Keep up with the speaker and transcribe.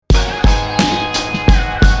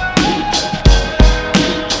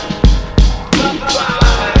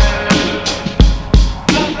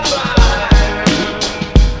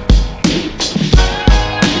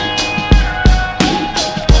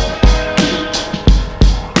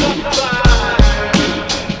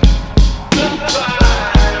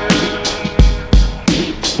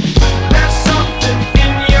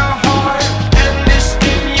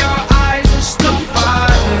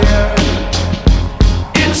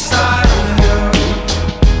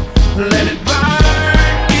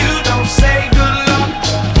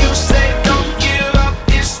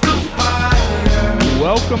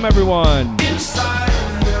Welcome, everyone, to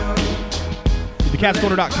the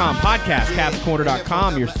CavsCorner.com podcast,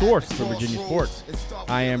 CavsCorner.com, your source for Virginia sports.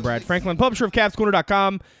 I am Brad Franklin, publisher of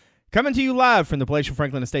CavsCorner.com, coming to you live from the palatial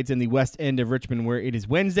Franklin Estates in the west end of Richmond, where it is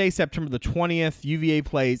Wednesday, September the 20th. UVA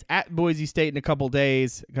plays at Boise State in a couple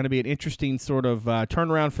days. Going to be an interesting sort of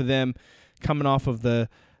turnaround for them, coming off of the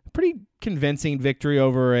pretty convincing victory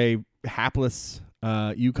over a hapless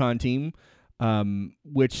UConn team.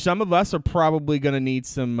 Which some of us are probably going to need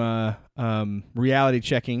some reality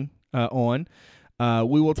checking on.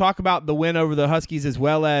 We will talk about the win over the Huskies as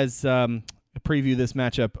well as preview this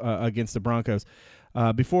matchup against the Broncos.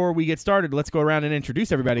 Before we get started, let's go around and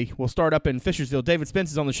introduce everybody. We'll start up in Fishersville. David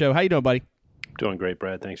Spence is on the show. How you doing, buddy? Doing great,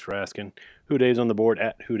 Brad. Thanks for asking. Who Dave's on the board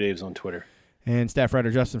at Who Dave's on Twitter. And staff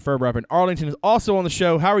writer Justin Ferber up in Arlington is also on the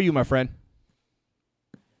show. How are you, my friend?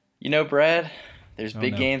 You know, Brad, there's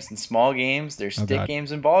big games and small games. There's stick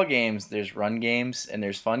games and ball games. There's run games and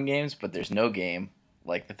there's fun games, but there's no game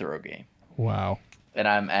like the throw game. Wow. And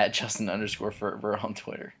I'm at Justin_Ferber on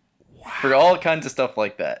Twitter. Wow. For all kinds of stuff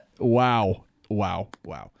like that. Wow.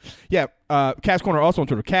 Yeah, Cavs Corner also on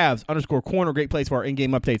Twitter, Cavs_Corner, great place for our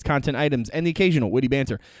in-game updates, content items, and the occasional witty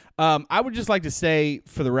banter. I would just like to say,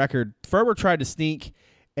 for the record, Ferber tried to sneak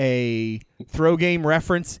a throw game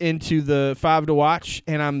reference into the 5 to watch,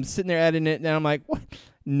 and I'm sitting there editing it, and I'm like, what?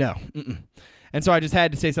 No. And so I just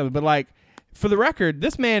had to say something. But, like, for the record,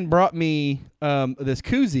 this man brought me this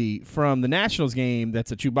koozie from the Nationals game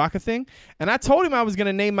that's a Chewbacca thing, and I told him I was going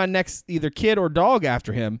to name my next either kid or dog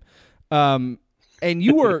after him. And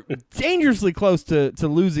you were dangerously close to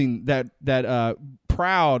losing that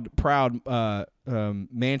proud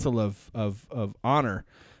mantle of honor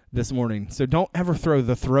this morning. So don't ever throw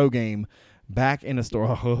the throw game back in a store.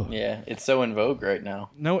 Oh. Yeah, it's so in vogue right now.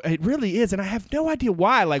 No, it really is, and I have no idea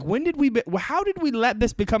why. Like, how did we let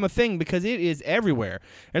this become a thing? Because it is everywhere.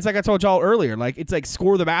 It's like I told y'all earlier. Like, it's like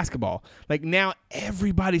score the basketball. Like, now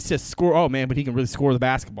everybody says score. Oh man, but he can really score the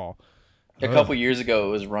basketball. A couple years ago,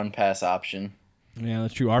 it was run pass option. Yeah,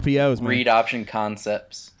 that's true. RPOs, man. Read option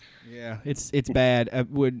concepts. Yeah, it's bad.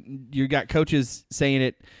 When you got coaches saying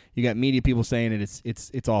it, you got media people saying it.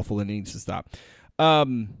 It's awful and it needs to stop. All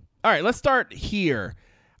right, let's start here.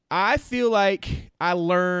 I feel like I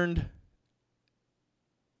learned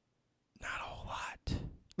not a whole lot.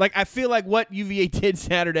 Like, I feel like what UVA did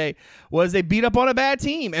Saturday was they beat up on a bad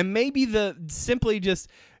team, and maybe simply just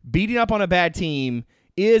beating up on a bad team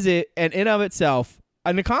is it, and in of itself,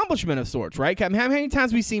 an accomplishment of sorts, right? How many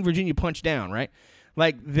times have we seen Virginia punch down, right?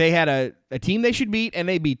 Like, they had a team they should beat, and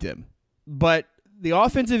they beat them. But the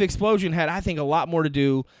offensive explosion had, I think, a lot more to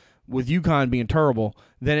do with UConn being terrible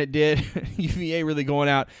than it did UVA really going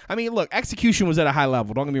out. I mean, look, execution was at a high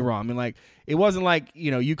level. Don't get me wrong. I mean, like, it wasn't like,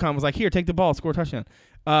 UConn was like, here, take the ball, score a touchdown.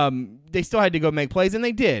 They still had to go make plays, and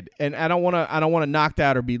they did. And I don't want to knock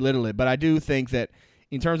that or belittle it, but I do think that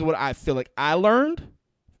in terms of what I feel like I learned,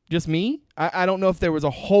 just me, I don't know if there was a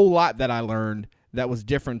whole lot that I learned that was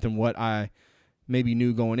different than what I maybe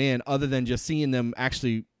knew going in, other than just seeing them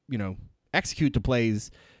actually, execute the plays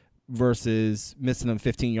versus missing them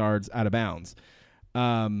 15 yards out of bounds.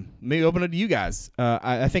 Maybe open it to you guys.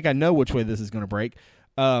 I think I know which way this is going to break.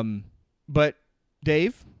 But,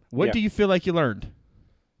 Dave, what do you feel like you learned?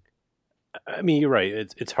 I mean, you're right.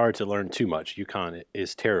 It's hard to learn too much. UConn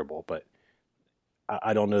is terrible, but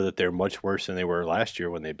I don't know that they're much worse than they were last year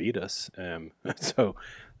when they beat us. So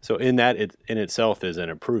in that, it in itself is an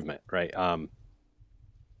improvement, right?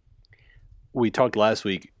 We talked last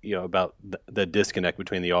week, about the disconnect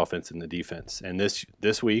between the offense and the defense, and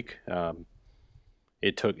this week,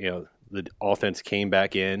 it took the offense came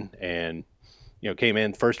back in and came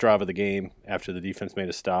in first drive of the game after the defense made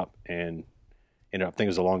a stop, and I think it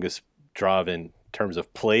was the longest drive in terms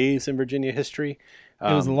of plays in Virginia history.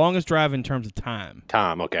 It was the longest drive in terms of time.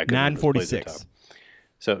 Okay. 9:46.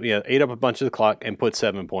 So, ate up a bunch of the clock and put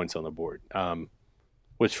 7 points on the board,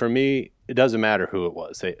 which for me, it doesn't matter who it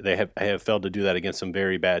was. They have failed to do that against some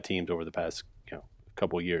very bad teams over the past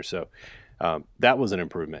couple of years. So that was an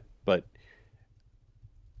improvement. But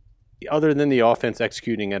other than the offense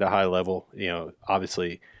executing at a high level,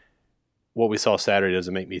 obviously what we saw Saturday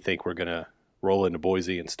doesn't make me think we're going to roll into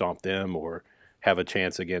Boise and stomp them or have a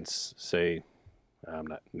chance against, say, I'm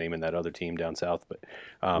not naming that other team down south, but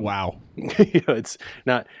wow, it's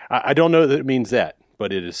not. I don't know that it means that,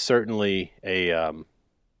 but it is certainly an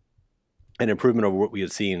improvement over what we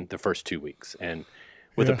had seen the first 2 weeks. And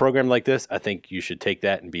with a program like this, I think you should take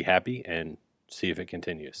that and be happy and see if it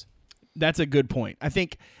continues. That's a good point. I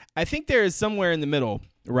think there is somewhere in the middle,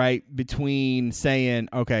 right, between saying,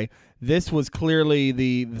 okay, this was clearly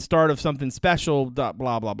the start of something special, blah,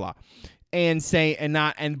 blah, blah,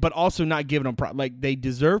 but also not giving them like they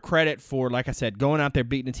deserve credit for, like I said, going out there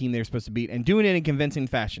beating a team they're supposed to beat and doing it in convincing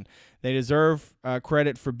fashion. They deserve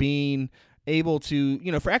credit for being able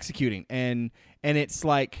to, for executing, and it's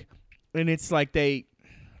like they.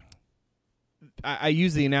 I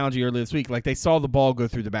used the analogy earlier this week, like they saw the ball go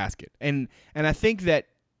through the basket, and I think that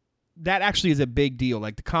actually is a big deal.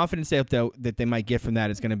 Like the confidence that they might get from that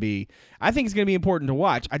is going to be, I think it's going to be important to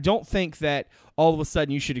watch. I don't think that all of a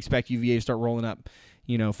sudden you should expect UVA to start rolling up,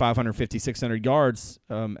 550, 600 yards,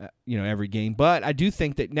 every game. But I do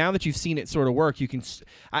think that now that you've seen it sort of work, you can.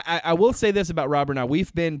 I will say this about Robert. Now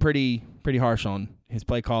we've been pretty harsh on his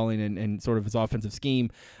play calling and sort of his offensive scheme.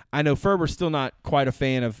 I know Ferber's still not quite a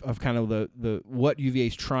fan of kind of the what UVA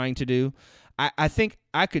is trying to do. I think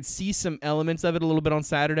I could see some elements of it a little bit on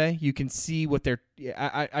Saturday. You can see what they're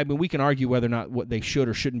I mean, we can argue whether or not what they should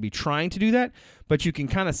or shouldn't be trying to do that, but you can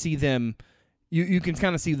kind of see them. You can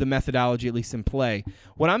kind of see the methodology at least in play.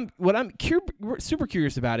 What I'm super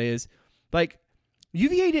curious about is, like,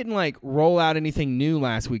 UVA didn't like roll out anything new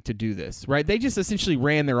last week to do this, right? They just essentially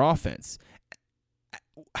ran their offense.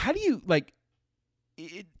 How do you like?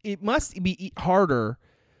 It must be harder.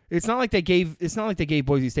 It's not like they gave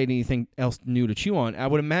Boise State anything else new to chew on. I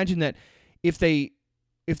would imagine that if they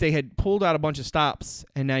had pulled out a bunch of stops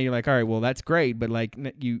and now you're like, all right, well that's great, but like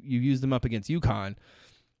you use them up against UConn.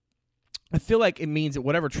 I feel like it means that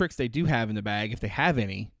whatever tricks they do have in the bag, if they have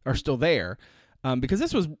any, are still there, because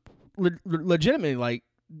this was legitimately like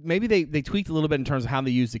maybe they tweaked a little bit in terms of how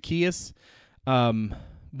they use Zacchaeus,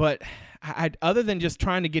 but other than just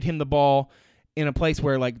trying to get him the ball in a place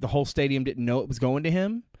where like the whole stadium didn't know it was going to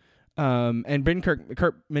him. And Ben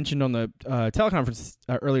Kirk mentioned on the teleconference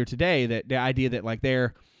earlier today that the idea that like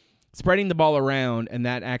they're spreading the ball around and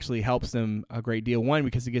that actually helps them a great deal. One,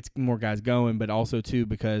 because it gets more guys going, but also two,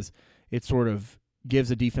 because it sort of gives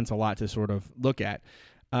the defense a lot to sort of look at.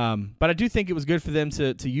 But I do think it was good for them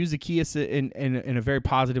to use Zacchaeus in a very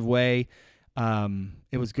positive way.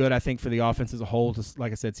 It was good, I think, for the offense as a whole to,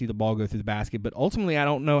 like I said, see the ball go through the basket. But ultimately, I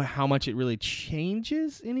don't know how much it really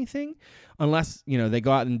changes anything unless, they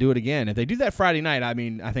go out and do it again. If they do that Friday night, I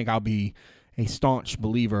mean, I think I'll be a staunch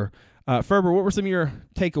believer. Ferber, what were some of your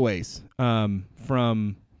takeaways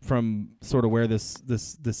from sort of where this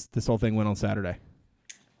whole thing went on Saturday?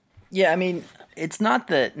 Yeah, I mean, it's not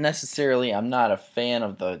that necessarily I'm not a fan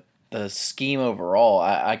of the scheme overall.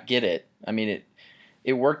 I get it. I mean,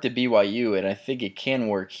 it worked at BYU, and I think it can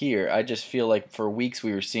work here. I just feel like for weeks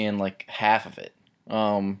we were seeing like half of it.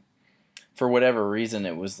 For whatever reason,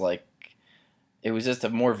 it was just a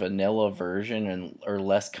more vanilla version or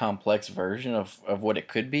less complex version of what it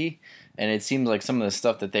could be. And it seems like some of the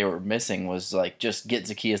stuff that they were missing was like just get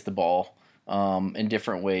Zacchaeus the ball in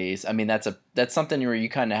different ways. I mean, that's something where you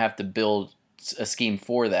kind of have to build a scheme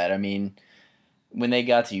for that. I mean, when they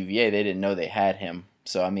got to UVA, they didn't know they had him.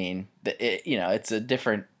 So, I mean, it's a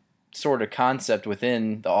different sort of concept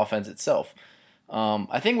within the offense itself.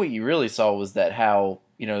 I think what you really saw was that how,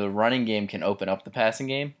 the running game can open up the passing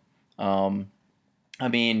game. I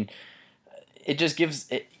mean, it just gives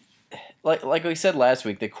it, like we said last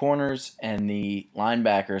week, the corners and the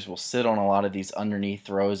linebackers will sit on a lot of these underneath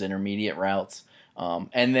throws, intermediate routes,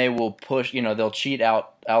 and they will push, they'll cheat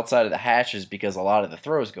outside of the hashes because a lot of the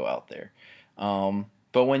throws go out there.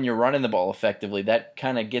 But when you're running the ball effectively, that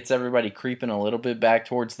kind of gets everybody creeping a little bit back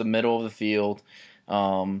towards the middle of the field.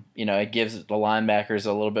 It gives the linebackers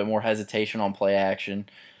a little bit more hesitation on play action.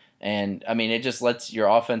 And, I mean, it just lets your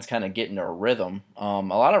offense kind of get into a rhythm. A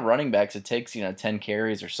lot of running backs, it takes, 10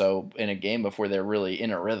 carries or so in a game before they're really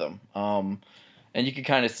in a rhythm. And you can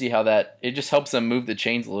kind of see how it just helps them move the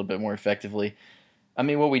chains a little bit more effectively. I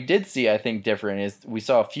mean, what we did see, I think, different is we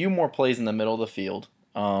saw a few more plays in the middle of the field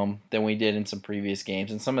than we did in some previous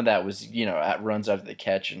games. And some of that was, at runs after the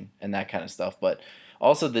catch and that kind of stuff. But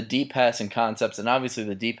also the deep pass and concepts, and obviously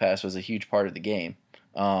the deep pass was a huge part of the game.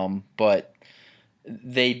 But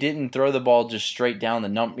they didn't throw the ball just straight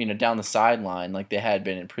down down the sideline like they had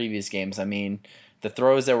been in previous games. I mean, the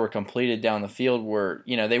throws that were completed down the field were,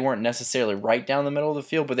 they weren't necessarily right down the middle of the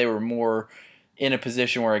field, but they were more in a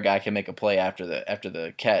position where a guy can make a play after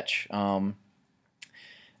the catch.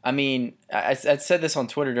 I mean, I said this on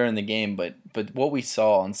Twitter during the game, but what we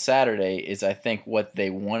saw on Saturday is, I think, what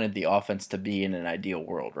they wanted the offense to be in an ideal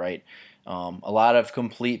world, right? A lot of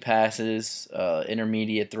complete passes,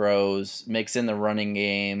 intermediate throws, mix in the running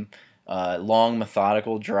game, long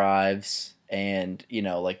methodical drives, and,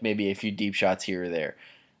 like maybe a few deep shots here or there.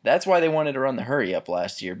 That's why they wanted to run the hurry up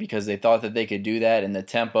last year, because they thought that they could do that and the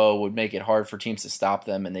tempo would make it hard for teams to stop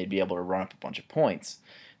them and they'd be able to run up a bunch of points.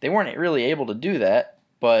 They weren't really able to do that,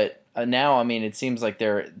 but now, I mean, it seems like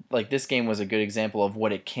this game was a good example of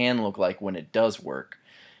what it can look like when it does work.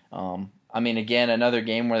 I mean, again, another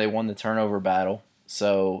game where they won the turnover battle,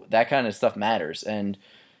 so that kind of stuff matters. And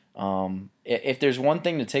if there's one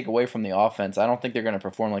thing to take away from the offense, I don't think they're going to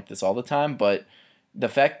perform like this all the time, but the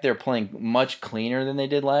fact they're playing much cleaner than they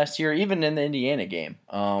did last year, even in the Indiana game,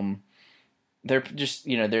 they're just,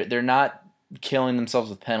 they're not killing themselves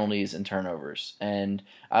with penalties and turnovers. And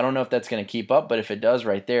I don't know if that's going to keep up, but if it does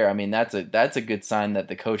right there, I mean, that's a good sign that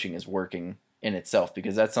the coaching is working in itself,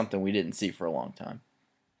 because that's something we didn't see for a long time.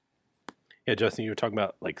 Yeah, Justin, you were talking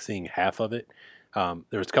about like seeing half of it. There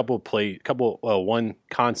was one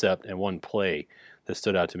concept and one play that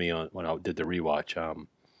stood out to me when I did the rewatch.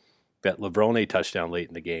 That Levrone touchdown late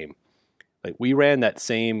in the game. Like, we ran that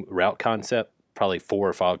same route concept probably 4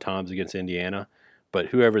 or 5 times against Indiana, but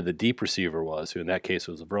whoever the deep receiver was, who in that case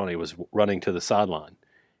was Levrone, was running to the sideline,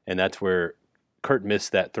 and that's where Kurt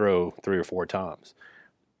missed that throw 3 or 4 times.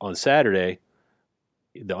 On Saturday,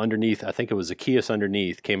 the underneath, I think it was Zacchaeus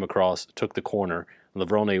underneath, came across, took the corner.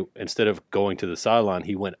 Levrone, instead of going to the sideline,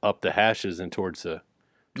 he went up the hashes and towards the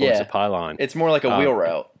pylon. It's more like a wheel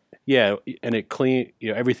route. Yeah, and it clean.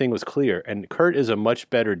 Everything was clear. And Kurt is a much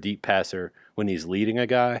better deep passer when he's leading a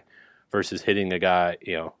guy versus hitting a guy,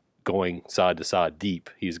 going side to side deep.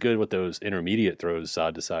 He's good with those intermediate throws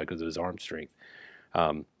side to side because of his arm strength.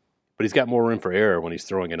 But he's got more room for error when he's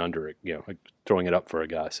throwing it under it, like throwing it up for a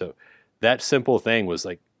guy. So that simple thing was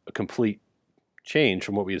like a complete change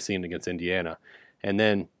from what we had seen against Indiana. And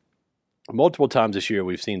then multiple times this year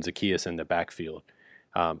we've seen Zacchaeus in the backfield.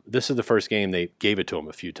 This is the first game they gave it to him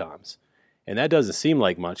a few times. And that doesn't seem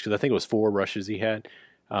like much because I think it was 4 rushes he had.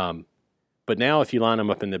 But now if you line him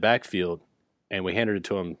up in the backfield and we handed it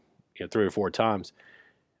to him 3 or 4 times,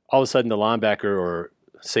 all of a sudden the linebacker or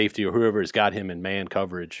safety or whoever has got him in man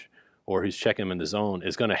coverage or who's checking him in the zone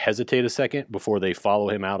is going to hesitate a second before they follow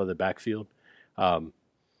him out of the backfield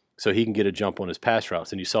so he can get a jump on his pass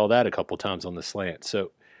routes. And you saw that a couple times on the slant.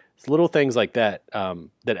 So it's little things like that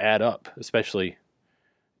that add up, especially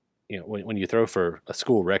when you throw for a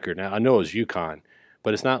school record. Now, I know it was UConn,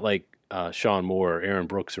 but it's not like Sean Moore or Aaron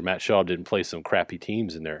Brooks or Matt Shaw didn't play some crappy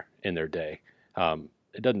teams in their day.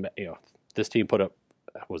 It doesn't, this team put up,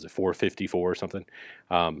 was it 454 or something,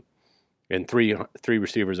 and three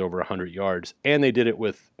receivers over 100 yards, and they did it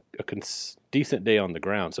with a decent day on the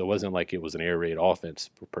ground. So it wasn't like it was an air raid offense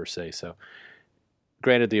per se. So,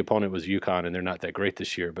 granted, the opponent was UConn, and they're not that great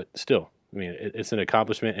this year, but still, I mean, it's an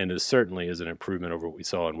accomplishment, and it certainly is an improvement over what we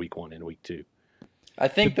saw in week 1 and week 2. I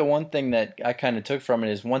think the one thing that I kind of took from it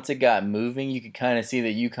is once it got moving, you could kind of see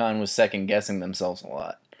that UConn was second-guessing themselves a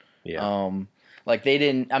lot. Yeah. Like, they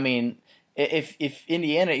didn't – I mean, if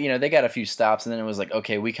Indiana, they got a few stops, and then it was like,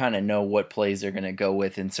 okay, we kind of know what plays they're going to go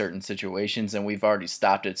with in certain situations, and we've already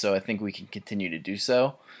stopped it, so I think we can continue to do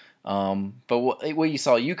so. But what you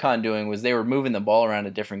saw UConn doing was they were moving the ball around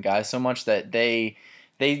to different guys so much that they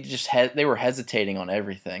were hesitating on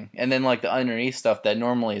everything. And then like the underneath stuff that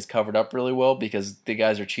normally is covered up really well because the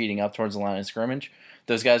guys are cheating up towards the line of scrimmage,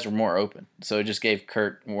 those guys were more open. So it just gave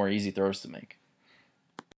Kurt more easy throws to make.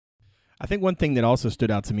 I think one thing that also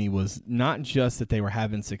stood out to me was not just that they were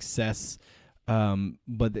having success,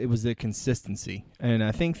 but it was the consistency. And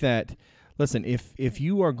I think that, listen, if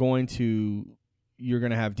you are going to, you're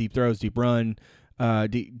going to have deep throws, deep run,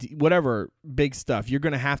 whatever big stuff, you're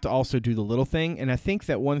going to have to also do the little thing. And I think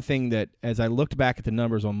that one thing that, as I looked back at the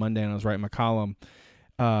numbers on Monday and I was writing my column,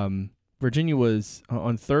 Virginia was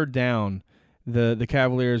on 3rd down. The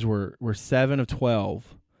Cavaliers were 7 of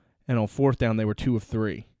 12, and on 4th down they were 2 of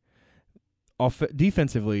 3.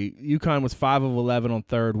 Defensively, UConn was 5 of 11 on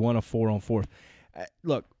 3rd, 1 of 4 on 4th.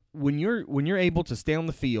 Look, when you're able to stay on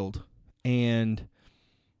the field and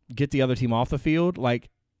get the other team off the field, like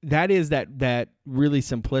that is that really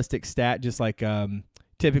simplistic stat. Just like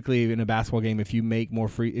typically in a basketball game, if you make more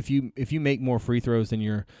free throws than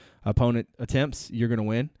your opponent attempts, you're gonna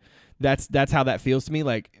win. That's how that feels to me.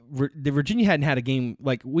 Like the Virginia hadn't had a game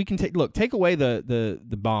like we can take away the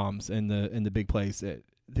bombs and the big plays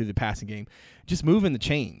through the passing game, just moving the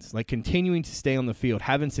chains, like continuing to stay on the field,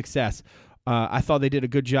 having success. I thought they did a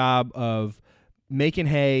good job of making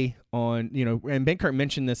hay on, and Ben Kirk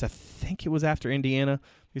mentioned this, I think it was after Indiana.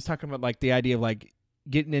 He was talking about like the idea of like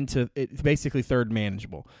getting into it's basically third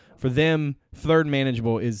manageable. For them, third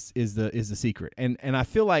manageable is the secret. And I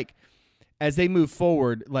feel like as they move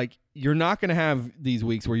forward, like you're not going to have these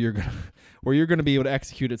weeks where you're going to be able to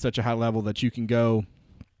execute at such a high level that you can go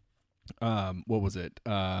 18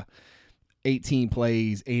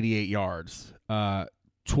 plays, 88 yards,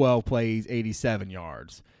 12 plays, 87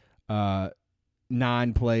 yards.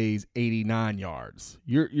 9 plays, 89 yards.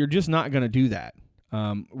 You're just not going to do that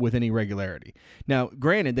with any regularity. Now,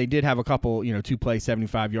 granted, they did have a couple, 2-play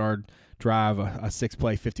 75-yard drive, a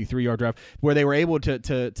 6-play 53-yard drive, where they were able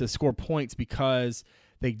to score points because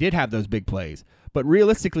they did have those big plays. But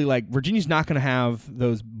realistically, like, Virginia's not going to have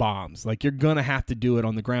those bombs. Like, you're going to have to do it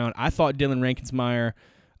on the ground. I thought Dylan Rankensmeyer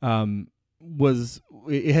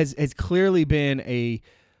has clearly been a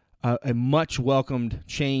much welcomed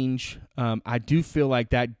change. I do feel like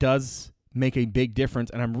that does make a big difference,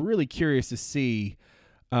 and I'm really curious to see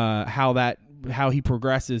how he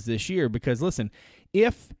progresses this year. Because listen,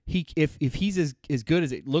 if he's as good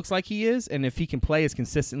as it looks like he is, and if he can play as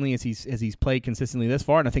consistently as he's played consistently this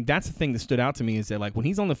far, and I think that's the thing that stood out to me, is that, like, when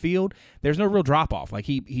he's on the field, there's no real drop off. Like,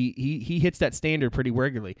 he hits that standard pretty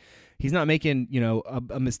regularly. He's not making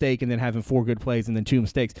a mistake and then having 4 good plays and then 2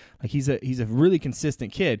 mistakes. Like, he's a really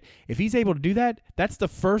consistent kid. If he's able to do that, that's the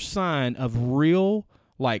first sign of real,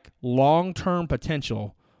 like, long-term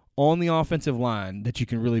potential on the offensive line that you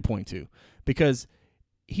can really point to, because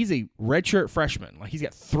he's a redshirt freshman. Like, he's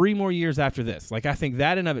got 3 more years after this. Like, I think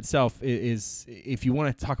that in of itself is, if you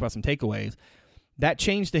want to talk about some takeaways, that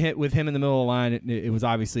change to hit with him in the middle of the line, it was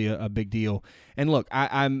obviously a big deal. And look,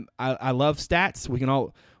 I love stats. We can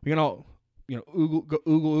all oogle.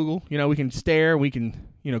 We can stare. We can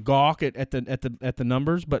gawk at the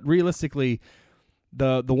numbers. But realistically,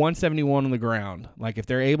 the 171 on the ground, like, if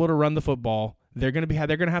they're able to run the football, they're going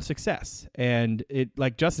to have success. And it,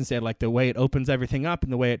 like Justin said, like, the way it opens everything up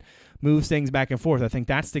and the way it moves things back and forth, I think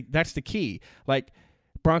that's the key. Like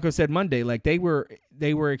Bronco said Monday, like, they were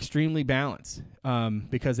extremely balanced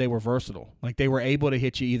because they were versatile. Like, they were able to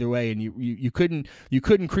hit you either way, and you couldn't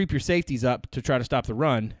creep your safeties up to try to stop the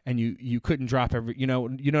run, and you couldn't drop every you know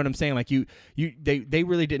what I'm saying? Like, they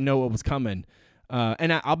really didn't know what was coming.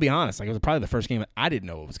 And I'll be honest, like, it was probably the first game that I didn't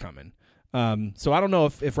know what was coming. So I don't know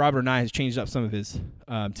if Robert Nye has changed up some of his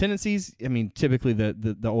tendencies. I mean, typically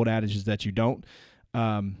the old adage is that you don't,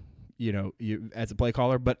 you as a play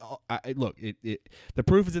caller. But look, the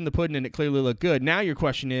proof is in the pudding, and it clearly looked good. Now your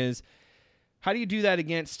question is, how do you do that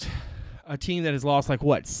against a team that has lost, like,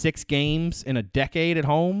 6 games in a decade at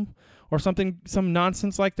home or something, some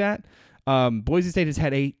nonsense like that? Boise State has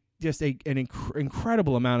had an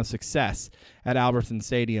incredible amount of success at Albertson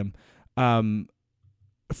Stadium.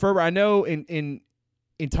 Ferber, I know in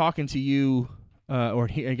talking to you, or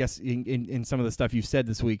I guess in some of the stuff you've said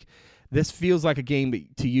this week, this feels like a game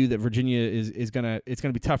to you that Virginia is gonna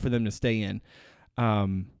be tough for them to stay in.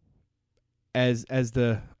 As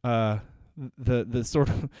the sort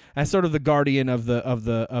of the guardian of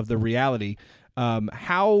the reality,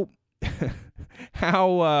 how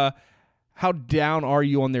down are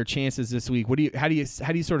you on their chances this week? How do you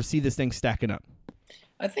sort of see this thing stacking up?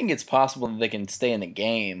 I think it's possible that they can stay in the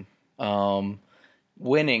game.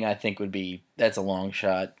 Winning, I think, that's a long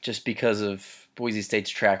shot, just because of Boise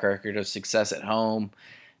State's track record of success at home,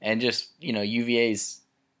 and just UVA's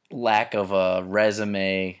lack of a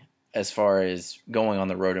resume as far as going on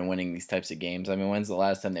the road and winning these types of games. I mean, when's the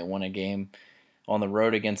last time they won a game on the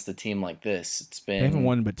road against a team like this? They haven't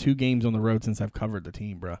won but 2 games on the road since I've covered the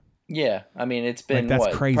team, bro. Yeah, I mean, it's been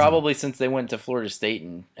crazy. Probably since they went to Florida State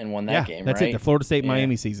and won that game, that's right? it, the Florida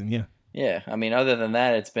State-Miami season, yeah. Yeah, I mean, other than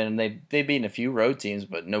that, it's been they've beaten a few road teams,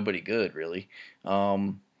 but nobody good, really.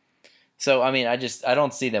 So, I mean, I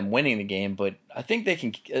don't see them winning the game, but I think they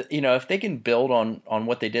can, if they can build on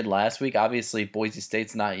what they did last week. Obviously, Boise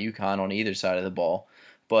State's not UConn on either side of the ball,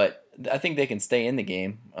 but I think they can stay in the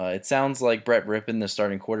game. It sounds like Brett Rippon, the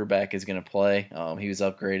starting quarterback, is going to play. He was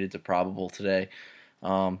upgraded to probable today.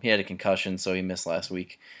 He had a concussion, so he missed last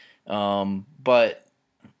week. But,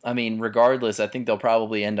 I mean, regardless, I think they'll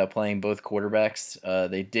probably end up playing both quarterbacks.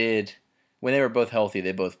 They did, when they were both healthy,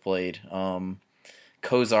 they both played.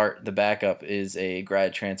 Cozart, the backup, is a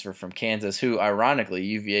grad transfer from Kansas, who, ironically,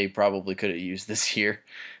 UVA probably could have used this year.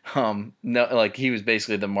 He was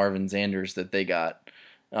basically the Marvin Zanders that they got.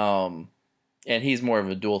 And he's more of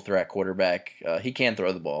a dual threat quarterback. He can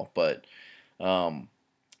throw the ball, but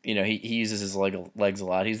he uses his legs a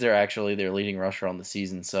lot. He's their leading rusher on the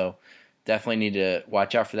season, so definitely need to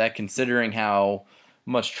watch out for that, considering how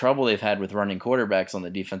much trouble they've had with running quarterbacks on the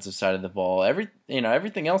defensive side of the ball.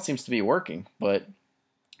 Everything else seems to be working, but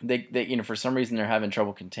they for some reason they're having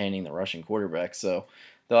trouble containing the rushing quarterback, so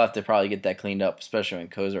they'll have to probably get that cleaned up, especially when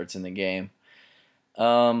Cozart's in the game.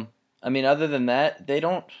 I mean, other than that, they're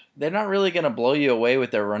not really going to blow you away with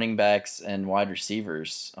their running backs and wide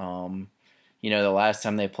receivers. The last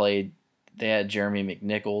time they played, they had Jeremy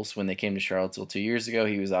McNichols when they came to Charlottesville 2 years ago.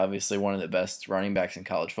 He was obviously one of the best running backs in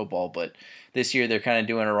college football, but this year they're kind of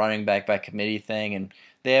doing a running back by committee thing, and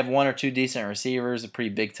they have one or two decent receivers, a pretty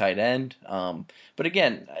big tight end. But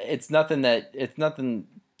again, it's nothing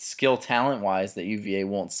skill talent wise that UVA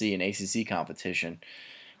won't see in ACC competition.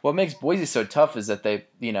 What makes Boise so tough is that they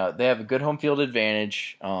have a good home field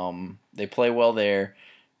advantage. They play well there,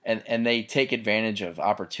 and they take advantage of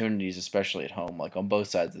opportunities, especially at home, like on both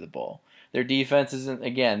sides of the ball. Their defense isn't,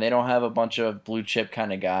 again, they don't have a bunch of blue chip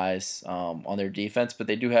kind of guys on their defense, but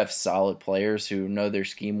they do have solid players who know their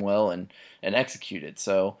scheme well and execute it.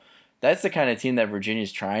 So that's the kind of team that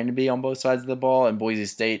Virginia's trying to be on both sides of the ball, and Boise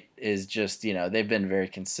State is just, they've been very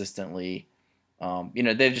consistently,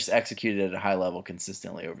 they've just executed at a high level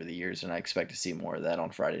consistently over the years, and I expect to see more of that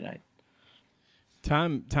on Friday night.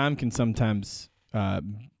 Time can sometimes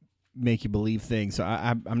make you believe things. So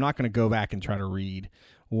I'm not going to go back and try to read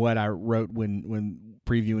what I wrote when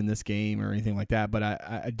previewing this game or anything like that, but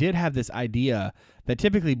I did have this idea that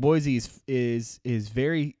typically Boise is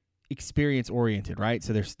very experience oriented, right?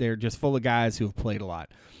 So they're just full of guys who have played a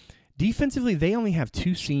lot. Defensively, they only have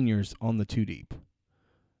 2 seniors on the 2 deep,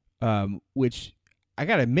 which I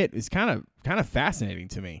gotta admit is kind of fascinating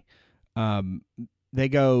to me. They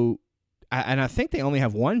go, and I think they only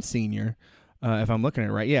have 1 senior. If I'm looking at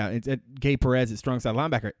it right, yeah, it's at Gabe Perez at strong side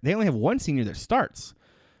linebacker. They only have 1 senior that starts.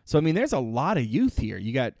 So, I mean, there's a lot of youth here.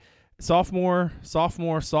 You got sophomore.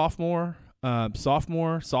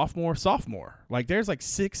 Like, there's like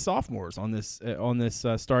 6 sophomores on this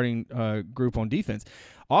starting group on defense.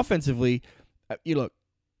 Offensively, look,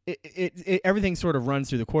 everything sort of runs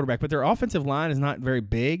through the quarterback, but their offensive line is not very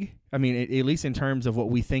big. I mean, at least in terms of what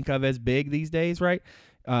we think of as big these days, right?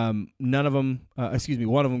 One of them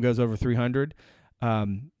goes over 300.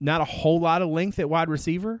 Not a whole lot of length at wide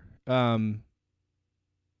receiver.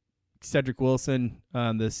 Cedric Wilson,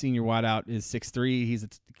 the senior wideout, is 6'3". He's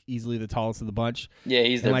easily the tallest of the bunch. Yeah,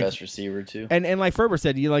 he's their best receiver too. And like Ferber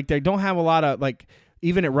said, they don't have a lot of, like,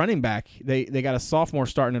 even at running back, they got a sophomore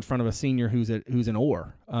starting in front of a senior who's an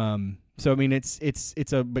or. So I mean, it's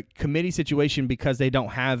a committee situation because they don't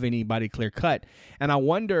have anybody clear cut, and I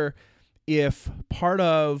wonder if part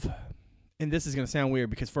of, and this is going to sound weird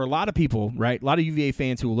because for a lot of people, right, a lot of UVA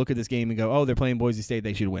fans who will look at this game and go, oh, they're playing Boise State,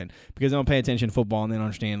 they should win, because they don't pay attention to football and they don't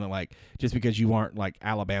understand that, like, just because you aren't like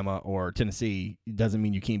Alabama or Tennessee doesn't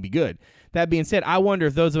mean you can't be good. That being said, I wonder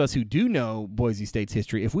if those of us who do know Boise State's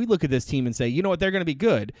history, if we look at this team and say, you know what, they're going to be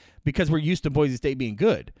good because we're used to Boise State being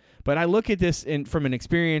good. But I look at this from an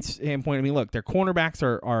experience standpoint. I mean, look, their cornerbacks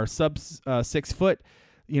are sub 6 foot.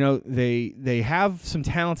 They have some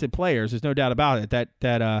talented players. There's no doubt about it.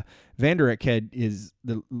 That Vanderek kid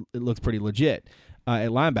it looks pretty legit at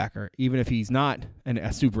linebacker, even if he's not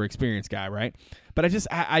a super experienced guy, right? But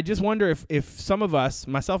I just wonder if some of us,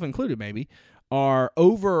 myself included, maybe, are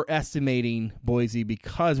overestimating Boise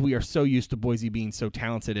because we are so used to Boise being so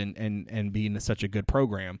talented and being such a good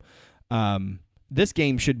program. This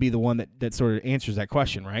game should be the one that sort of answers that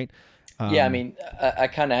question, right? Yeah, I mean, I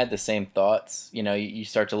kind of had the same thoughts. You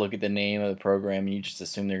start to look at the name of the program and you just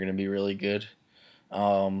assume they're going to be really good.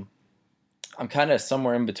 I'm kind of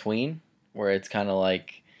somewhere in between where it's kind of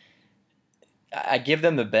like I give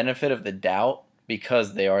them the benefit of the doubt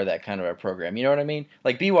because they are that kind of a program. You know what I mean?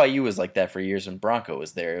 Like BYU was like that for years when Bronco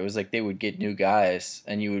was there. It was like they would get new guys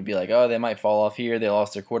and you would be like, oh, they might fall off here. They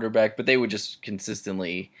lost their quarterback, but they would just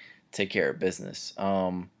consistently take care of business.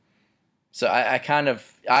 So I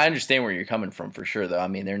understand where you're coming from for sure, though. I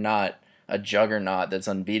mean, they're not a juggernaut that's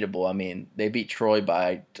unbeatable. I mean, they beat Troy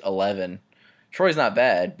by 11. Troy's not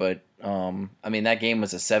bad, but I mean, that game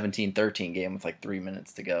was a 17-13 game with like 3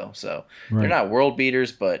 minutes to go. So They're not world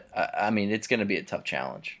beaters, but I mean, it's going to be a tough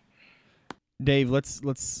challenge. Dave, let's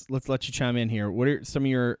let you chime in here. What are some of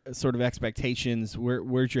your sort of expectations?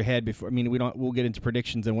 Where's your head before? I mean, we'll get into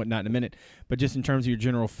predictions and whatnot in a minute, but just in terms of your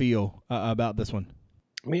general feel about this one.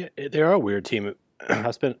 I mean, they're a weird team.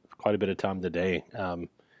 I spent quite a bit of time today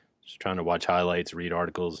just trying to watch highlights, read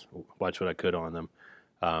articles, watch what I could on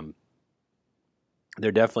them.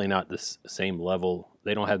 They're definitely not the same level.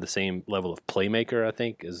 They don't have the same level of playmaker, I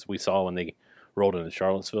think, as we saw when they rolled into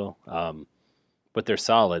Charlottesville. But they're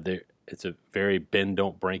solid. It's a very bend,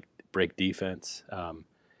 don't break defense.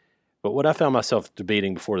 But what I found myself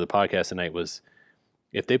debating before the podcast tonight was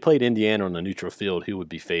if they played Indiana on a neutral field, who would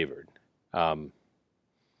be favored?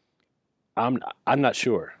 I'm not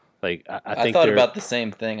sure. Like I think thought about the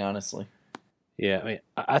same thing, honestly. Yeah, I mean,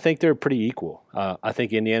 I think they're pretty equal. I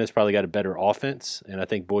think Indiana's probably got a better offense, and I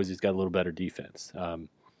think Boise's got a little better defense.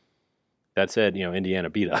 That said, Indiana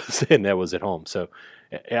beat us, and that was at home. So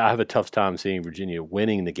I have a tough time seeing Virginia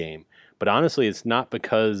winning the game. But honestly, it's not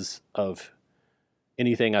because of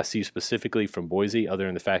anything I see specifically from Boise, other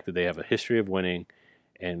than the fact that they have a history of winning,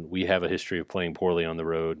 and we have a history of playing poorly on the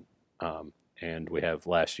road, and we have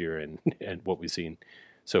last year and what we've seen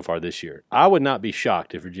so far this year. I would not be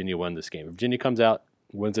shocked if Virginia won this game. If Virginia comes out,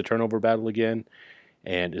 wins a turnover battle again,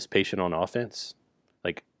 and is patient on offense,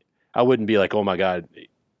 like I wouldn't be like, oh my God,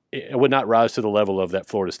 it would not rise to the level of that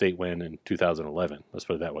Florida State win in 2011. Let's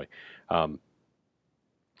put it that way.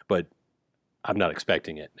 But I'm not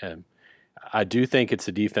expecting it. And I do think it's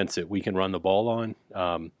a defense that we can run the ball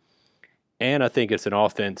on. And I think it's an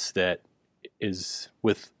offense that is,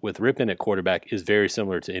 with Rippon at quarterback, is very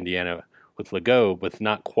similar to Indiana with Legault, but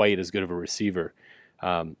not quite as good of a receiver.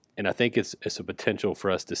 And I think it's a potential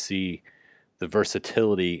for us to see the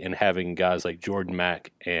versatility in having guys like Jordan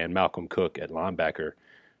Mack and Malcolm Cook at linebacker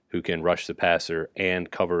who can rush the passer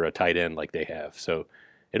and cover a tight end like they have. So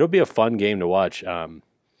it'll be a fun game to watch.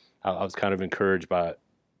 I was kind of encouraged by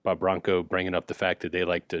Bronco bringing up the fact that they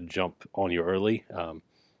like to jump on you early.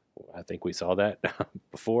 I think we saw that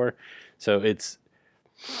before. So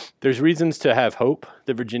there's reasons to have hope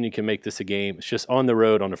that Virginia can make this a game. It's just on the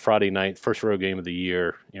road on a Friday night, first road game of the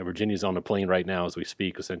year. Virginia's on a plane right now as we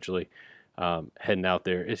speak, essentially, heading out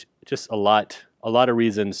there. It's just a lot of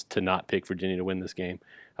reasons to not pick Virginia to win this game.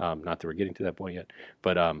 Not that we're getting to that point yet,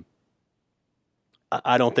 but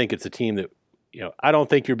I don't think it's a team that, I don't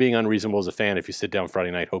think you're being unreasonable as a fan if you sit down Friday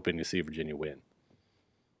night hoping to see Virginia win.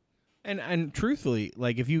 And truthfully,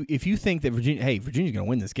 like if you think that Virginia's going to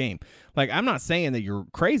win this game, like I'm not saying that you're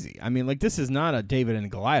crazy. I mean, like this is not a David and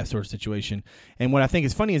Goliath sort of situation. And what I think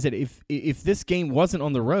is funny is that if this game wasn't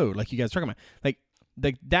on the road, like you guys are talking about,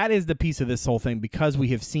 like that is the piece of this whole thing, because we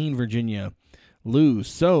have seen Virginia lose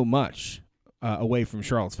so much away from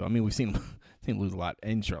Charlottesville. I mean, we've seen them lose a lot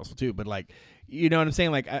in Charlottesville too, but like, you know what I'm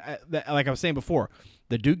saying? Like like I was saying before,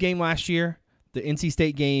 the Duke game last year, the NC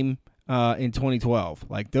State game in 2012,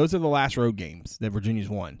 like those are the last road games that Virginia's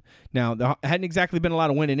won. Now, there hadn't exactly been a lot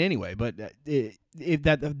of winning anyway, but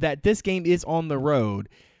that this game is on the road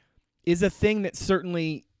is a thing that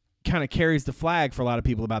certainly kind of carries the flag for a lot of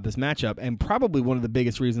people about this matchup, and probably one of the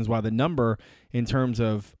biggest reasons why the number in terms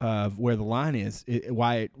of where the line is,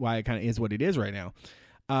 why it kind of is what it is right now.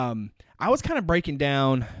 I was kind of breaking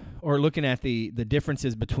down or looking at the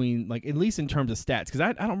differences between, like, at least in terms of stats, because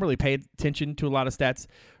I don't really pay attention to a lot of stats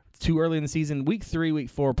too early in the season. Week 3,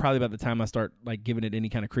 week 4, probably about the time I start like giving it any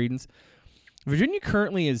kind of credence. Virginia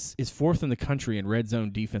currently is fourth in the country in red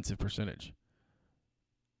zone defensive percentage,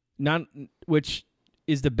 which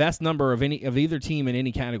is the best number of either team in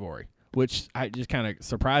any category, which I just kind of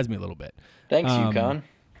surprised me a little bit. Thanks, UConn.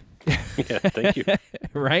 Yeah, thank you.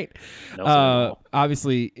 Right?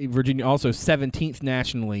 Obviously, Virginia also 17th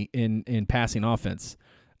nationally in passing offense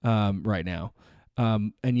right now,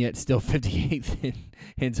 and yet still 58th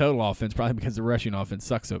in total offense, probably because the rushing offense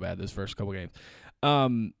sucks so bad this first couple games.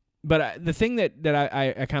 But the thing that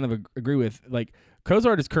I kind of agree with, like,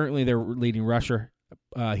 Cozart is currently their leading rusher.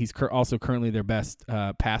 He's also currently their best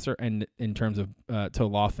passer, and in terms of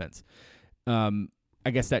total offense.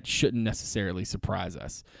 I guess that shouldn't necessarily surprise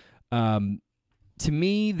us. To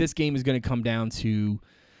me, this game is going to come down to,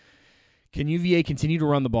 can UVA continue to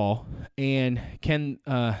run the ball, and can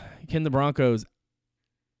the Broncos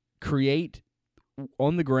create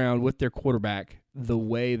on the ground with their quarterback the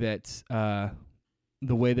way that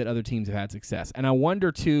other teams have had success. And I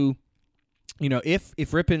wonder too,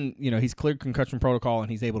 if Rippon, he's cleared concussion protocol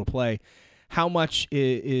and he's able to play, how much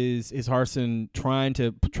is Harsin trying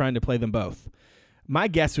to play them both? My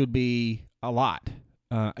guess would be a lot,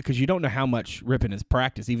 because you don't know how much Rippon has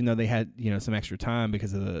practiced, even though they had some extra time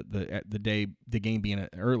because of the game being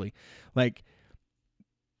early. Like,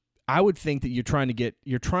 I would think that you're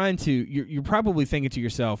probably thinking to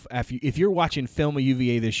yourself, if you're watching film of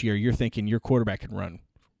UVA this year, you're thinking your quarterback can run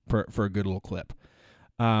for a good little clip.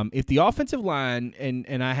 If the offensive line,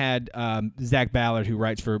 and I had Zach Ballard, who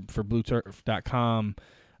writes for BlueTurf.com,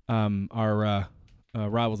 our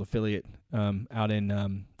Rivals affiliate out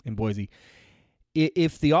in Boise,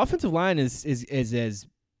 if the offensive line is as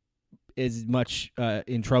much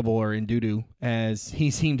in trouble or in doo-doo as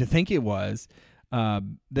he seemed to think it was,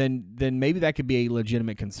 then maybe that could be a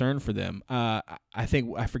legitimate concern for them. I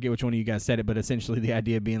think, I forget which one of you guys said it, but essentially the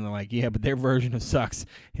idea being like, yeah, but their version of sucks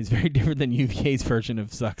is very different than UVA's version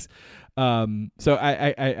of sucks. So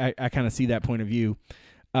I kind of see that point of view.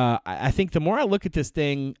 I think the more I look at this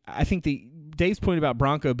thing, I think Dave's point about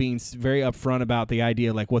Bronco being very upfront about the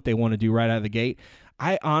idea, like what they want to do right out of the gate,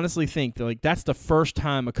 I honestly think that, like, that's the first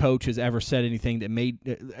time a coach has ever said anything that made,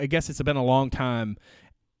 I guess it's been a long time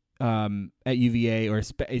at UVA, or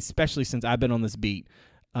especially since I've been on this beat,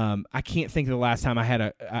 I can't think of the last time I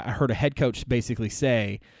heard a head coach basically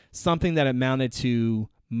say something that amounted to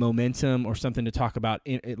momentum or something to talk about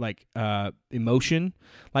emotion,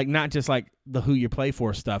 like not just like the who you play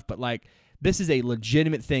for stuff, but like this is a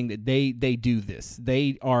legitimate thing that they do this.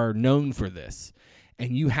 They are known for this,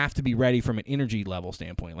 and you have to be ready from an energy level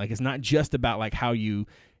standpoint. Like it's not just about like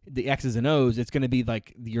the X's and O's. It's going to be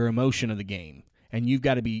like your emotion of the game. And you've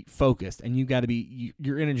got to be focused, and you've got to be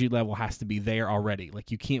your energy level has to be there already.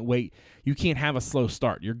 Like you can't wait. You can't have a slow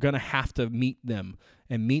start. You're gonna have to meet them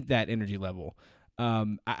and meet that energy level.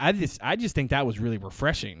 I just think that was really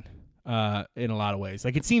refreshing in a lot of ways.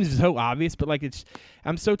 Like it seems so obvious, but like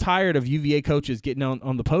I'm so tired of UVA coaches getting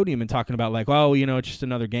on the podium and talking about like, oh, it's just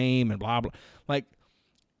another game and blah blah. Like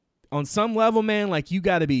on some level, man, like you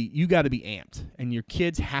got to be amped, and your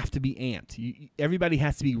kids have to be amped. Everybody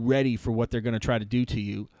has to be ready for what they're going to try to do to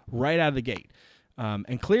you right out of the gate.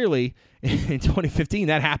 And clearly, in 2015,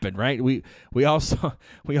 that happened, right? We all saw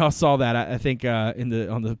that. I think on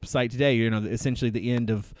the site today, essentially the end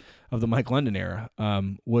of the Mike London era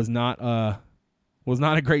was not a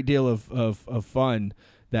great deal of fun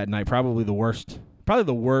that night. Probably the worst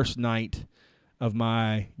night of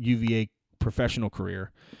my UVA professional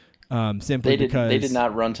career. Simply because they did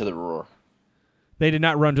not run to the roar. They did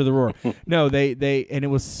not run to the roar. No, they and it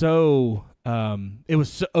was so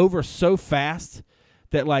over so fast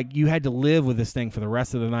that like you had to live with this thing for the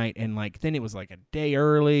rest of the night, and like then it was like a day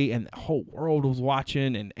early, and the whole world was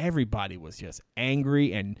watching, and everybody was just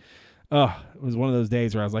angry, and it was one of those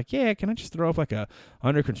days where I was like, yeah, can I just throw up like a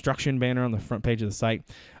under construction banner on the front page of the site?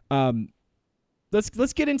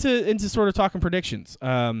 Let's get into sort of talking predictions.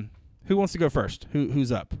 Who wants to go first?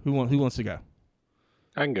 Who's up? Who wants to go?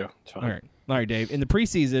 I can go. It's fine. All right, Dave. In the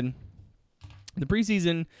preseason,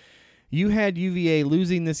 you had UVA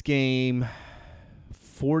losing this game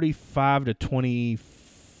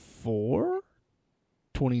 45-24,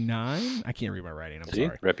 29. I can't read my writing. I'm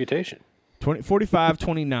sorry. Reputation.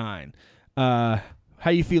 45-29. How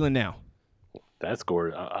you feeling now? That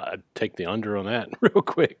score, I'd take the under on that real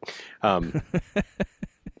quick. I've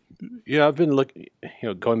been looking.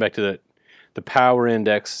 Going back to the power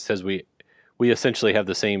index says we essentially have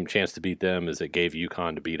the same chance to beat them as it gave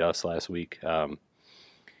UConn to beat us last week. And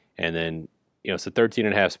then it's a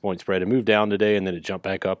 13.5 point spread. It moved down today, and then it jumped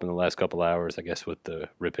back up in the last couple hours. I guess with the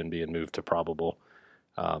Ripon being moved to probable,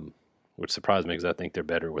 which surprised me because I think they're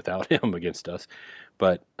better without him against us.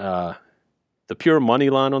 But the pure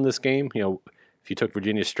money line on this game, if you took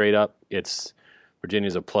Virginia straight up,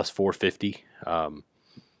 Virginia's a plus 450.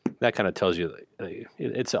 That kind of tells you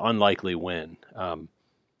it's an unlikely win.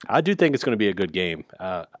 I do think it's going to be a good game.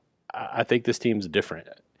 I think this team's different.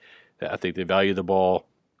 I think they value the ball.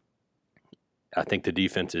 I think the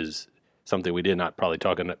defense is something we did not probably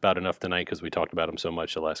talk about enough tonight because we talked about them so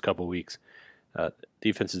much the last couple of weeks.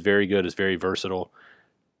 Defense is very good. It's very versatile.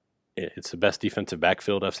 It's the best defensive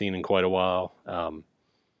backfield I've seen in quite a while. And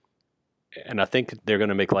I think they're going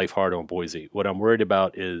to make life hard on Boise. What I'm worried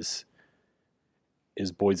about is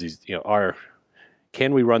Boise's,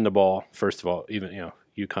 can we run the ball? First of all, even,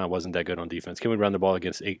 UConn wasn't that good on defense. Can we run the ball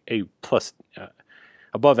against a plus,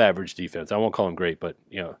 above average defense? I won't call them great, but,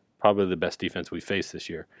 probably the best defense we faced this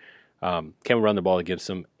year. Can we run the ball against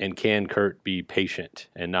them? And can Kurt be patient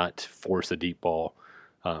and not force a deep ball?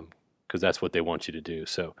 Because that's what they want you to do.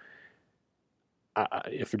 So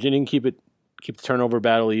if Virginia can keep the turnover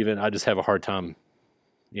battle even, I just have a hard time.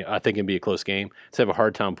 I think it'd be a close game. I just have a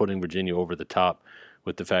hard time putting Virginia over the top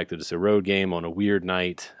with the fact that it's a road game on a weird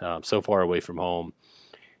night, so far away from home,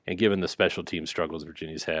 and given the special team struggles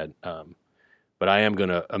Virginia's had. But I am going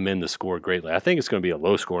to amend the score greatly. I think it's going to be a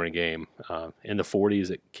low-scoring game in the 40s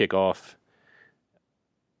at kickoff.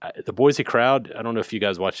 The Boise crowd, I don't know if you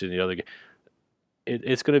guys watched it in the other game.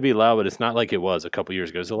 It's going to be loud, but it's not like it was a couple years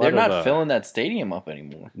ago. They're not filling that stadium up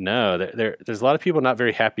anymore. No, there's a lot of people not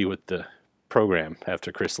very happy with the program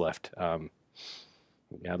after Chris left.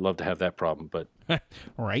 I'd love to have that problem, but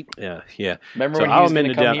right. Yeah. Remember when he was going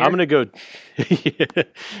to come here? I'm going to go.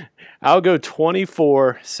 I'll go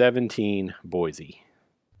 24-17 Boise.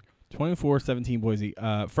 24-17 Boise.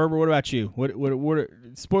 Ferber, what about you? What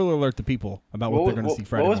spoiler alert to people about what they're going to see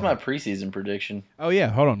Friday. What was morning. my preseason prediction? Oh yeah,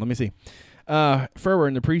 hold on, let me see. Ferber,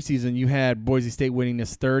 in the preseason, you had Boise State winning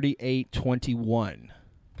this 38-21.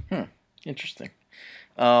 Interesting.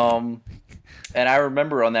 And I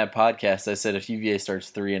remember on that podcast, I said if UVA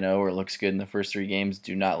starts 3-0 or looks good in the first 3 games,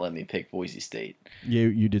 do not let me pick Boise State.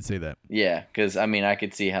 You did say that. Yeah, because, I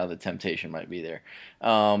could see how the temptation might be there.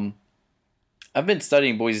 I've been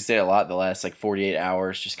studying Boise State a lot the last, 48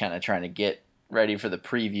 hours, just kind of trying to get ready for the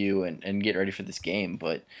preview and get ready for this game.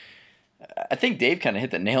 But I think Dave kind of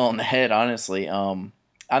hit the nail on the head, honestly. I'm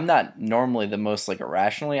not normally the most like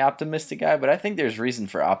irrationally optimistic guy, but I think there's reason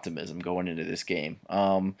for optimism going into this game.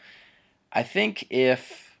 I think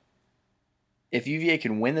if UVA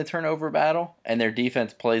can win the turnover battle and their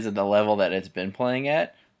defense plays at the level that it's been playing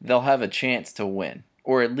at, they'll have a chance to win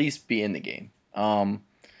or at least be in the game.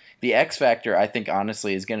 The X factor, I think,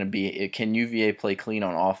 honestly, is going to be, can UVA play clean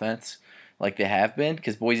on offense like they have been?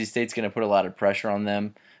 Because Boise State's going to put a lot of pressure on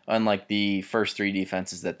them, unlike the first three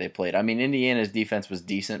defenses that they played. I mean, Indiana's defense was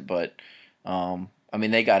decent, but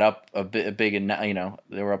they got up a big, and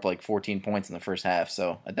they were up like 14 points in the first half.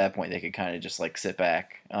 So at that point, they could kind of just like sit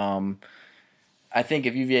back. I think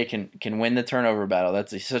if UVA can win the turnover battle,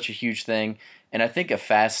 that's such a huge thing. And I think a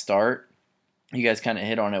fast start, you guys kind of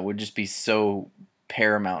hit on it, would just be so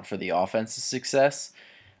paramount for the offense's success.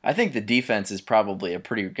 I think the defense is probably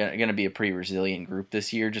going to be a pretty resilient group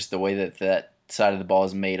this year, just the way that side of the ball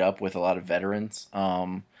is made up with a lot of veterans.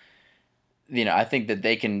 I think that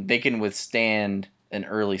they can withstand an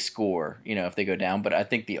early score, if they go down. But I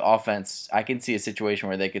think the offense, I can see a situation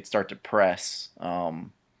where they could start to press,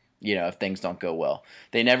 if things don't go well.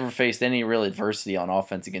 They never faced any real adversity on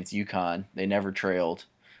offense against UConn. They never trailed.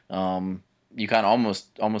 UConn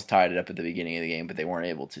almost tied it up at the beginning of the game, but they weren't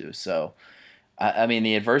able to. So,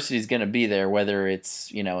 the adversity is going to be there, whether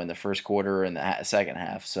it's, in the first quarter or in the second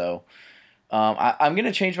half. So, I'm going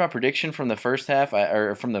to change my prediction from the first half,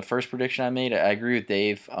 or from the first prediction I made. I agree with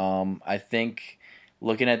Dave. I think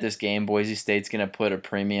looking at this game, Boise State's going to put a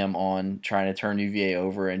premium on trying to turn UVA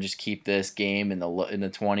over and just keep this game in the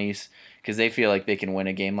 20s because they feel like they can win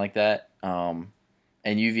a game like that.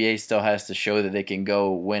 And UVA still has to show that they can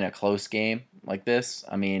go win a close game like this.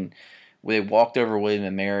 I mean, they walked over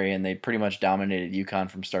William & Mary, and they pretty much dominated UConn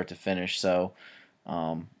from start to finish. So,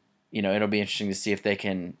 it'll be interesting to see if they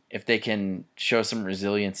can show some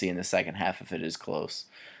resiliency in the second half if it is close.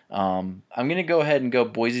 I'm going to go ahead and go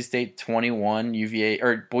Boise State 21,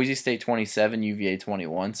 Boise State 27, UVA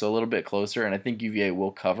 21, so a little bit closer, and I think UVA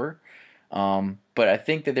will cover. But I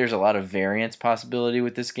think that there's a lot of variance possibility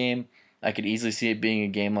with this game. I could easily see it being a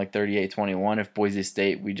game like 38-21 if Boise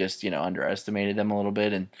State, we just, underestimated them a little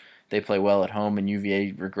bit and they play well at home and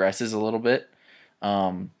UVA regresses a little bit.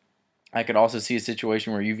 I could also see a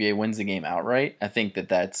situation where UVA wins the game outright. I think that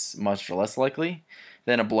that's much less likely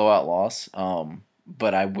than a blowout loss.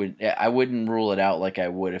 But I wouldn't rule it out like I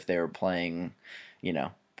would if they were playing,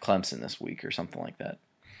 Clemson this week or something like that.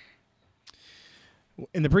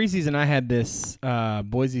 In the preseason, I had this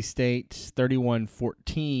Boise State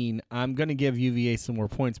 31-14. I'm going to give UVA some more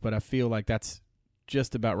points, but I feel like that's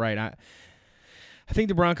just about right. I think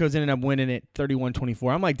the Broncos ended up winning it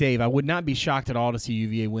 31-24. I'm like Dave. I would not be shocked at all to see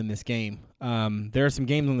UVA win this game. There are some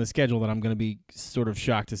games on the schedule that I'm going to be sort of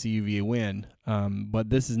shocked to see UVA win, but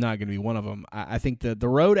this is not going to be one of them. I think the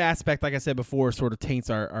road aspect, like I said before, sort of taints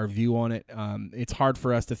our view on it. It's hard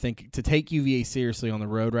for us to take UVA seriously on the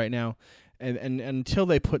road right now. And until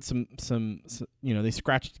they put some they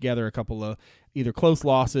scratch together a couple of either close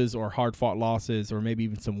losses or hard-fought losses or maybe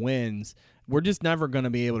even some wins, we're just never going to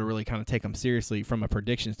be able to really kind of take them seriously from a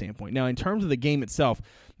prediction standpoint. Now, in terms of the game itself,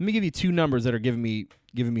 let me give you two numbers that are giving me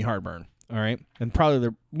heartburn. All right, and probably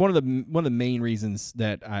one of the main reasons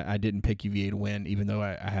that I didn't pick UVA to win, even though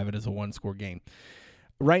I have it as a one-score game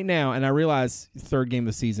right now. And I realize third game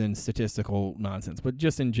of the season, statistical nonsense, but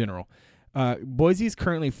just in general. Boise is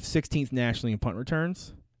currently 16th nationally in punt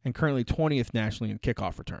returns and currently 20th nationally in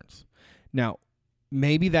kickoff returns. Now,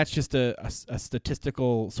 maybe that's just a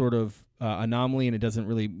statistical sort of anomaly and it doesn't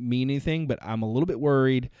really mean anything, but I'm a little bit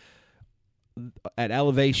worried at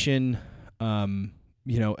elevation,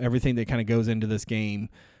 everything that kind of goes into this game,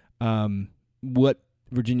 what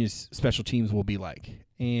Virginia's special teams will be like.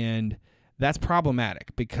 And that's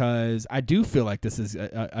problematic because I do feel like this is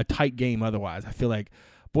a tight game otherwise. I feel like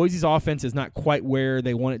Boise's offense is not quite where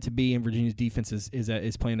they want it to be, and Virginia's defense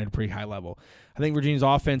is playing at a pretty high level. I think Virginia's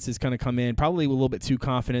offense is going to come in probably a little bit too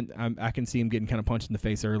confident. I can see them getting kind of punched in the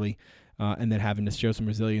face early and then having to show some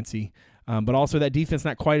resiliency. But also that defense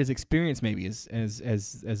not quite as experienced maybe as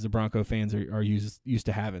the Bronco fans are used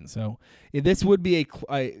to having. So this would be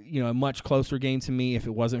a much closer game to me if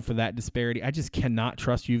it wasn't for that disparity. I just cannot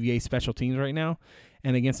trust UVA special teams right now,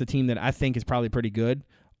 and against a team that I think is probably pretty good.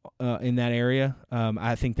 In that area,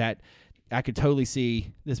 I think that I could totally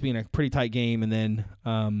see this being a pretty tight game, and then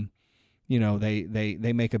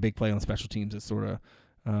they make a big play on special teams that sort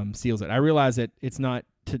of seals it. I realize that it's not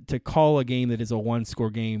to call a game that is a one-score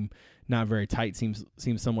game not very tight seems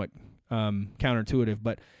somewhat counterintuitive,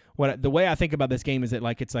 but the way I think about this game is that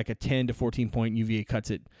it's like a 10 to 14 point UVA cuts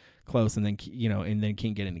it close and then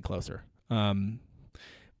can't get any closer.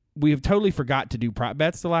 we have totally forgot to do prop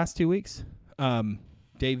bets the last 2 weeks.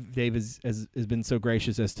 Dave has been so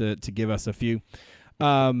gracious as to give us a few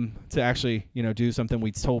to actually do something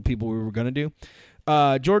we told people we were going to do.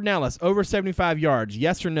 Jordan Ellis over 75 yards,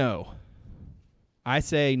 yes or no? I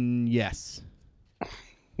say yes.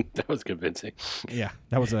 That was convincing. Yeah,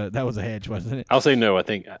 that was a hedge, wasn't it? I'll say no. I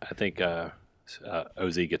think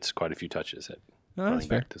OZ gets quite a few touches at running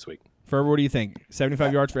fair. back this week. Ferber, what do you think?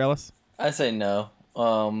 75 yards for Ellis? I say no.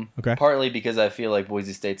 Okay. Partly because I feel like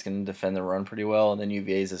Boise State's going to defend the run pretty well, and then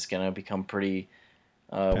UVA's is going to become pretty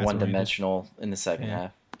one-dimensional in the second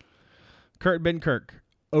half. Kurt Benkirk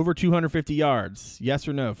over 250 yards, yes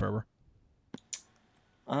or no, Ferber?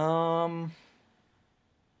 I'll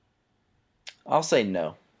say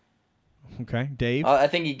no. Okay, Dave? I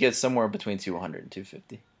think he gets somewhere between 200 and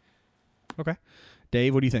 250. Okay.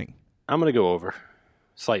 Dave, what do you think? I'm going to go over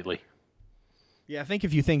slightly. Yeah, I think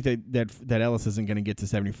if you think that Ellis isn't going to get to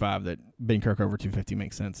 75, that Benkirk over 250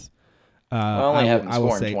 makes sense. I only have him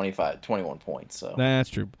scoring 21 points. So that's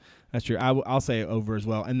true. That's true. I'll say over as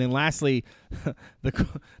well. And then lastly,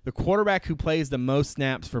 the quarterback who plays the most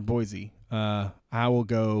snaps for Boise, I will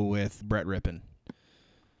go with Brett Rippon.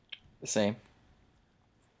 The same.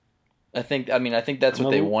 I think that's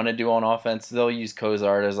what they want to do on offense. They'll use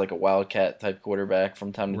Kozart as like a wildcat type quarterback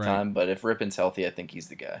from time to time, but if Rippon's healthy, I think he's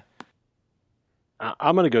the guy.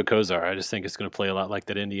 I'm going to go Kozart. I just think it's going to play a lot like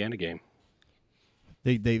that Indiana game.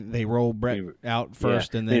 They roll Brett out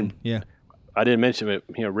first, and then I didn't mention it.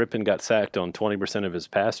 Rippon got sacked on 20% of his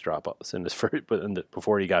pass drop-ups in this first,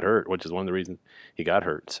 before he got hurt, which is one of the reasons he got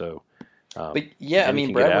hurt. So, Brad, get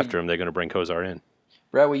after him, they're going to bring Kozart in.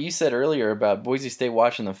 Brad, what you said earlier about Boise State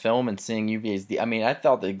watching the film and seeing UVA's I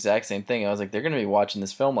thought the exact same thing. I was like, they're going to be watching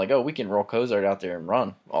this film like, oh, we can roll Kozart out there and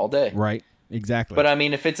run all day. Right, exactly. But,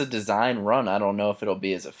 if it's a design run, I don't know if it'll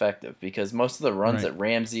be as effective because most of the runs that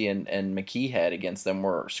Ramsey and McKee had against them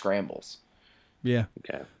were scrambles. Yeah.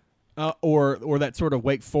 Okay. Or that sort of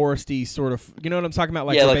Wake Foresty sort of, you know what I'm talking about?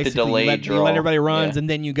 Like the delayed you let everybody runs and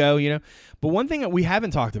then you go, But one thing that we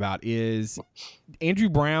haven't talked about is Andrew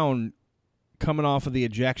Brown coming off of the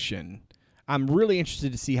ejection. I'm really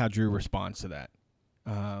interested to see how Drew responds to that.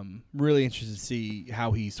 Really interested to see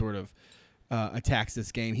how he sort of attacks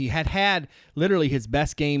this game. He had literally his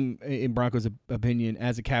best game in Broncos' opinion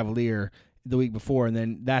as a Cavalier the week before, and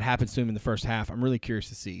then that happens to him in the first half. I'm really curious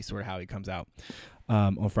to see sort of how he comes out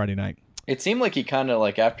on Friday night. It seemed like he kind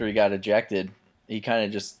of after he got ejected, he kind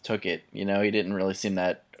of just took it. He didn't really seem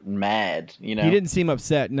that mad. He didn't seem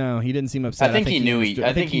upset. No, he didn't seem upset. I think he knew.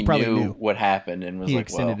 I think he probably knew what happened and was he like,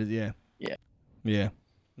 extended it. Yeah,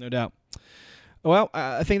 no doubt. Well,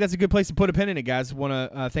 I think that's a good place to put a pin in it, guys. Want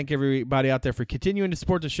to thank everybody out there for continuing to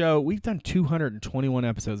support the show. We've done 221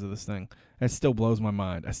 episodes of this thing. That still blows my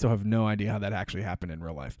mind. I still have no idea how that actually happened in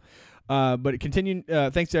real life. But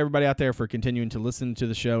thanks to everybody out there for continuing to listen to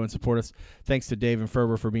the show and support us. Thanks to Dave and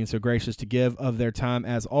Ferber for being so gracious to give of their time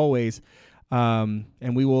as always. And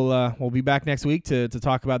we will we'll be back next week to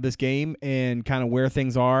talk about this game and kind of where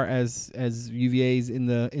things are as UVA's in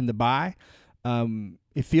the bye.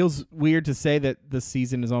 It feels weird to say that the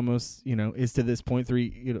season is almost, is to this point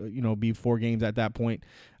 3, be 4 games at that point.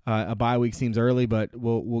 A bye week seems early, but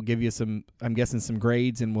we'll give you some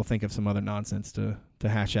grades, and we'll think of some other nonsense to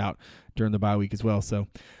hash out during the bye week as well. So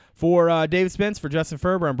for David Spence, for Justin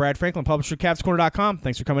Ferber, I'm Brad Franklin, publisher of CavsCorner.com.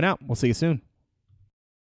 Thanks for coming out. We'll see you soon.